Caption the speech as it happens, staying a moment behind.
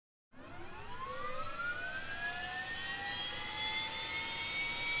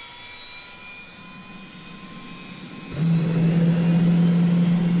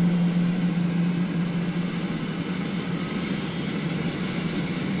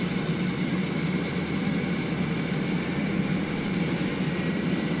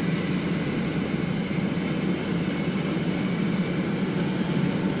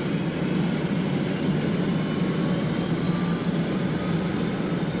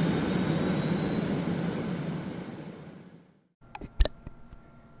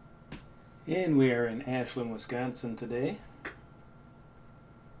And we are in Ashland, Wisconsin today.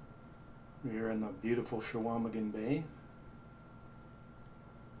 We are in the beautiful Chequamegan Bay.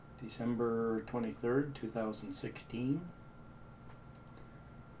 December 23rd, 2016.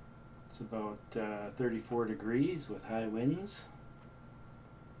 It's about 34 degrees with high winds.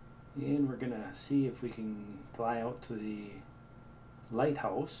 And we're going to see if we can fly out to the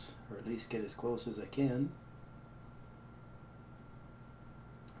lighthouse, or at least get as close as I can.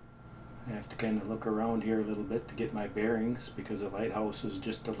 I have to kind of look around here a little bit to get my bearings because the lighthouse is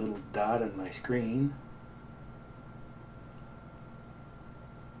just a little dot on my screen.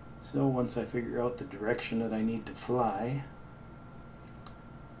 So once I figure out the direction that I need to fly,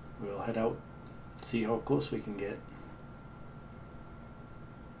 we'll head out, see how close we can get.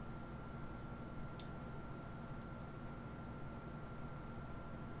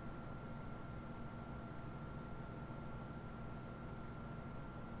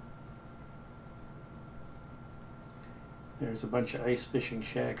 There's a bunch of ice fishing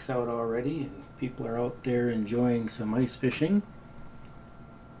shacks out already, and people are out there enjoying some ice fishing.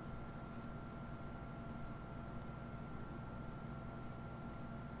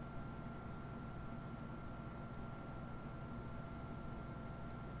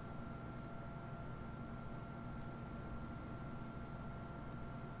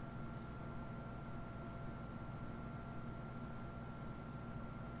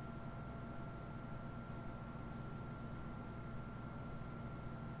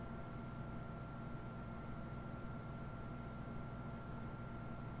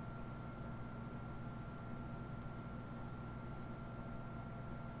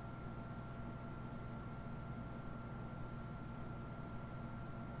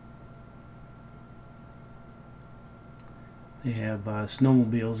 They have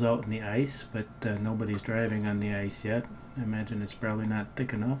snowmobiles out in the ice, but nobody's driving on the ice yet. I imagine it's probably not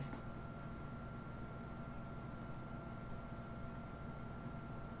thick enough.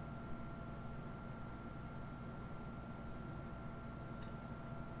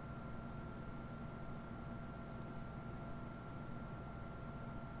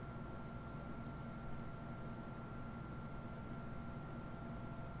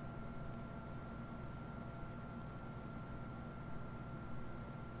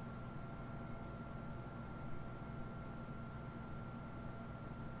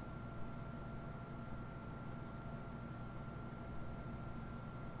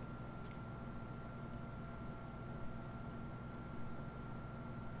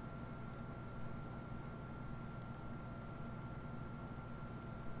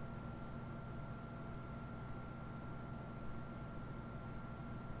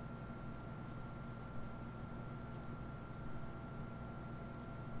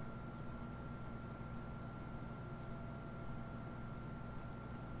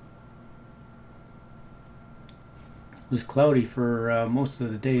 It was cloudy for most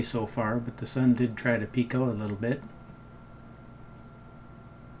of the day so far, but the sun did try to peek out a little bit.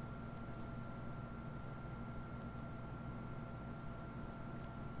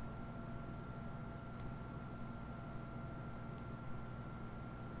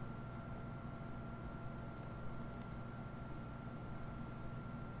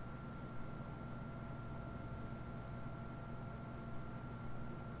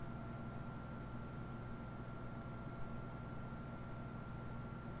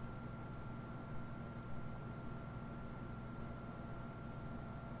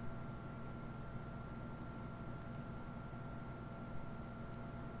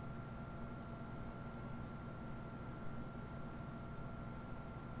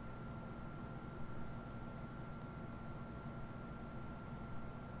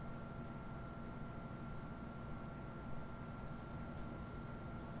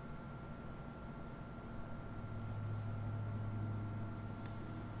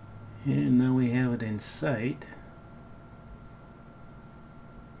 And now we have it in sight.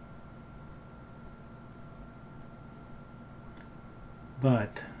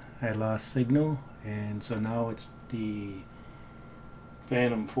 But I lost signal, and so now it's the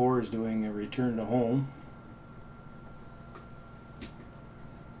Phantom 4 is doing a return to home.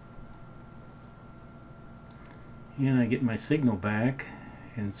 And I get my signal back,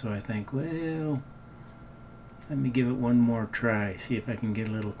 and so I think, well, let me give it one more try, see if I can get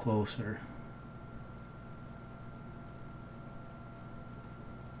a little closer.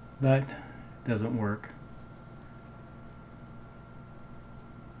 But it doesn't work.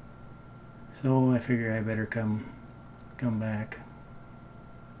 So I figure I better come back.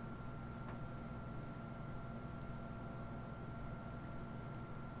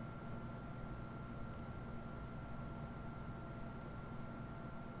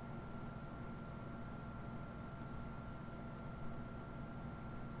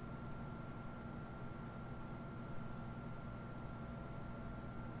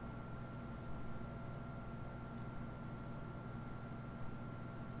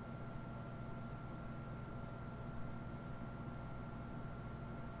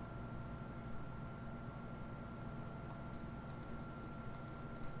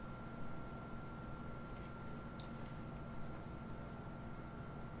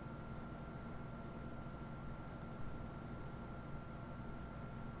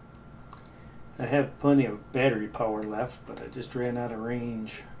 I have plenty of battery power left, but I just ran out of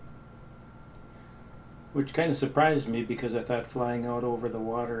range. Which kind of surprised me because I thought flying out over the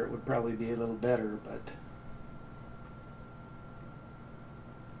water it would probably be a little better, but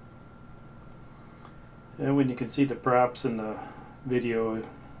and when you can see the props in the video,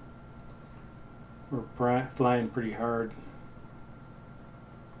 we're flying pretty hard.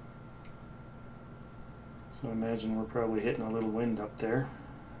 So I imagine we're probably hitting a little wind up there.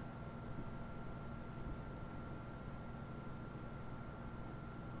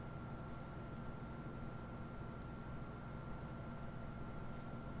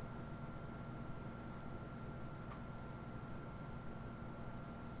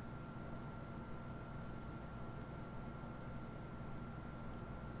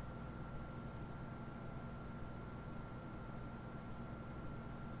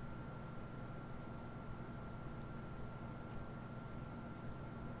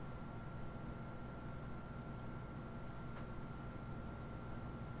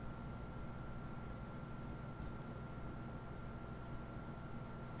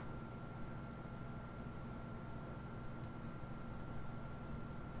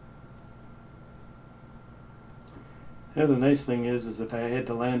 Yeah, the nice thing is if I had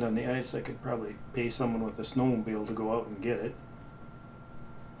to land on the ice, I could probably pay someone with a snowmobile to go out and get it.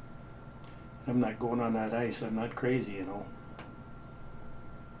 I'm not going on that ice. I'm not crazy, you know.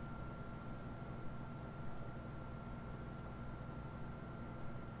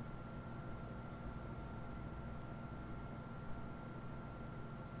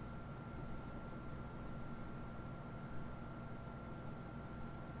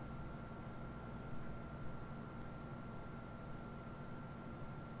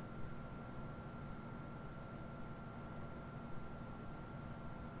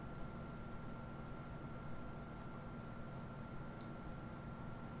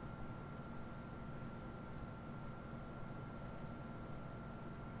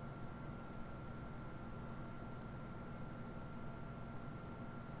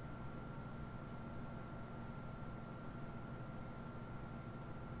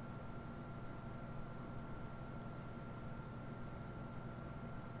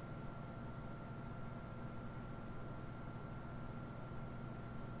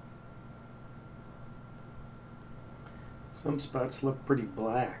 Some spots look pretty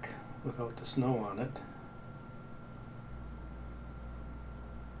black without the snow on it.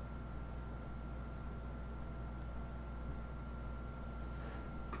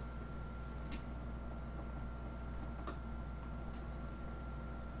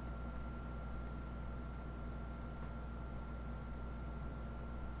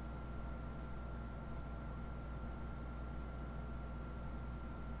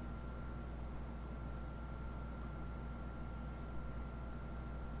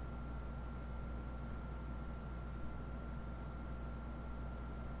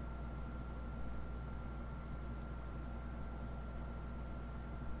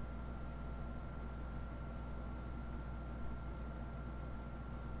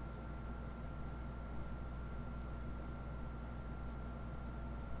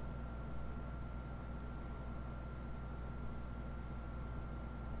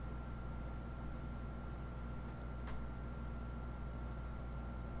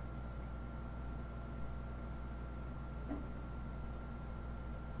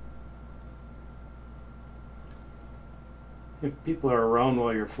 If people are around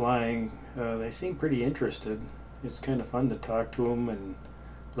while you're flying, they seem pretty interested. It's kind of fun to talk to them and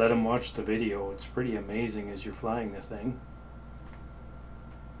let them watch the video. It's pretty amazing as you're flying the thing.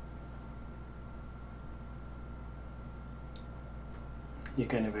 You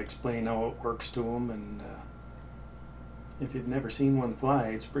kind of explain how it works to them, and if you've never seen one fly,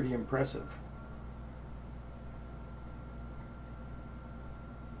 it's pretty impressive.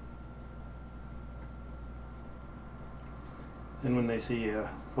 And when they see you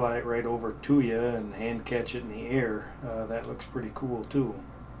fly it right over to you and hand catch it in the air, that looks pretty cool too.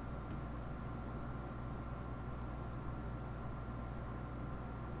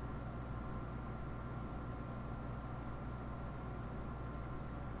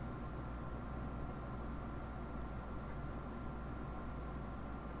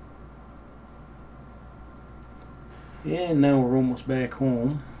 And now we're almost back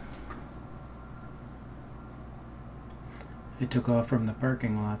home. I took off from the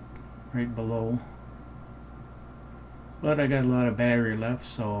parking lot right below, but I got a lot of battery left,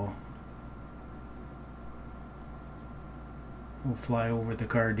 so we'll fly over the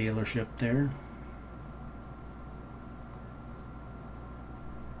car dealership there.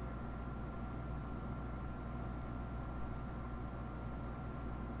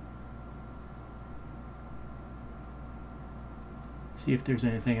 See if there's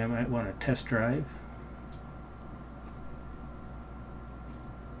anything I might want to test drive.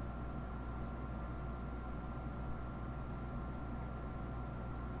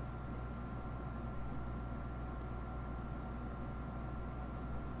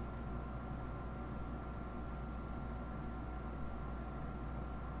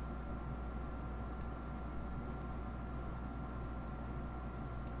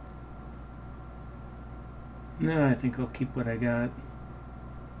 No, I think I'll keep what I got.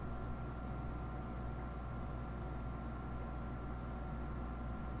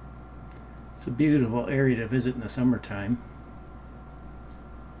 It's a beautiful area to visit in the summertime.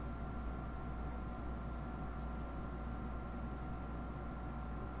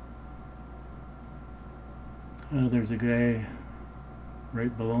 There's a guy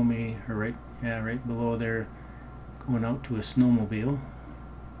right below me, or right below there, going out to a snowmobile.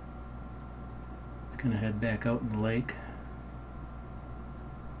 He's gonna head back out in the lake.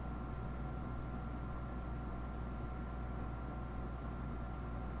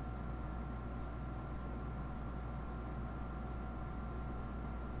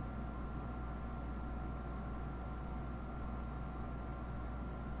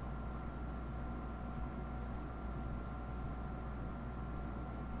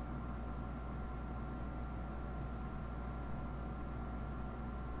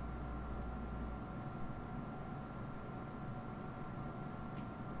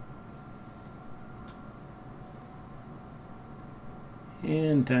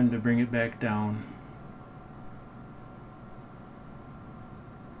 And time to bring it back down.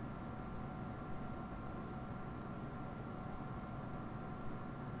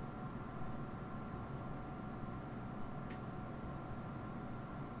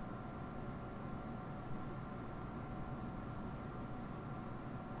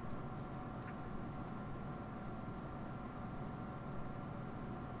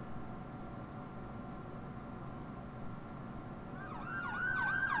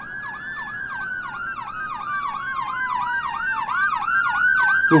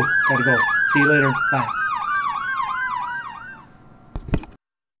 Ooh, gotta go. See you later. Bye.